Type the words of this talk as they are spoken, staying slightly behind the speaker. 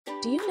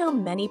Do you know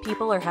many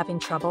people are having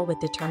trouble with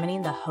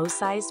determining the hose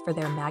size for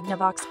their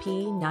Magnavox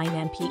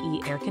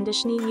P-09NPE air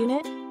conditioning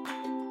unit?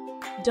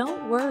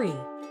 Don't worry.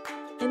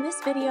 In this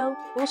video,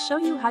 we'll show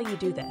you how you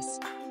do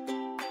this.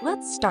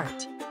 Let's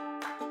start.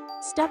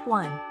 Step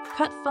 1.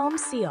 Cut foam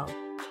seal.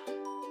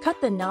 Cut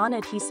the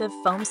non-adhesive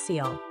foam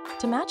seal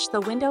to match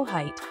the window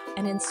height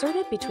and insert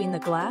it between the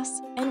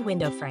glass and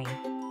window frame.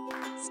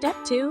 Step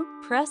 2.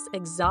 Press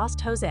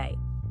exhaust hose A.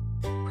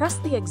 Press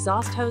the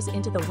exhaust hose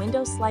into the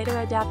window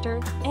slider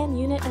adapter and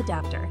unit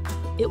adapter.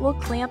 It will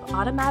clamp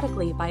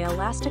automatically by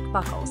elastic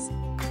buckles.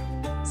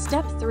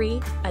 Step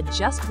 3.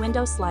 Adjust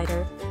window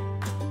slider.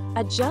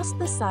 Adjust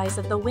the size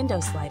of the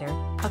window slider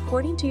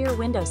according to your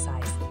window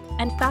size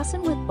and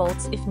fasten with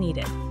bolts if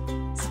needed.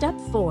 Step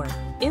 4.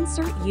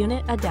 Insert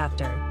unit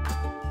adapter.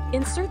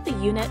 Insert the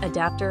unit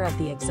adapter of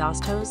the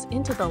exhaust hose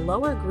into the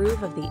lower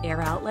groove of the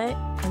air outlet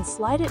and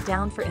slide it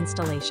down for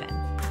installation.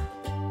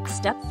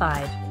 Step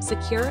 5.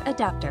 Secure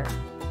adapter.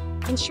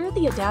 Ensure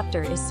the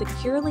adapter is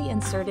securely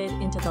inserted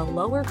into the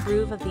lower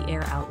groove of the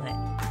air outlet.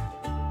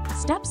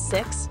 Step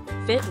 6.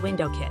 Fit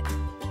window kit.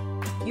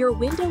 Your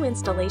window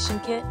installation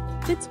kit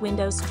fits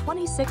windows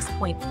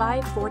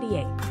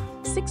 26.548,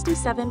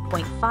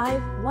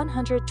 67.5,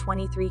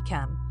 123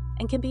 chem,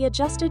 and can be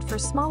adjusted for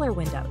smaller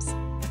windows.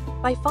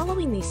 By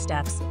following these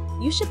steps,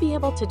 you should be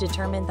able to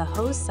determine the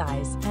hose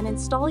size and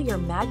install your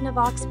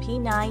Magnavox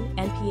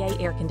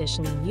P-09NPE air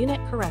conditioning unit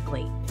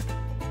correctly.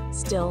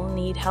 Still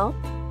need help?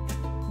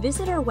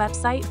 Visit our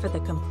website for the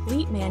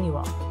complete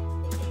manual.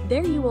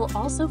 There you will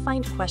also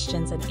find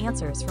questions and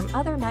answers from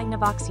other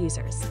Magnavox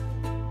users.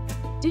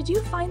 Did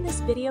you find this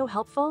video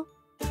helpful?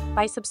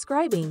 By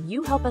subscribing,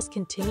 you help us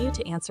continue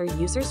to answer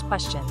users'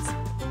 questions.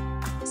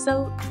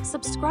 So,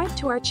 subscribe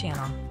to our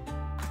channel.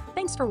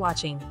 Thanks for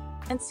watching,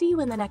 and see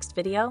you in the next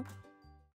video.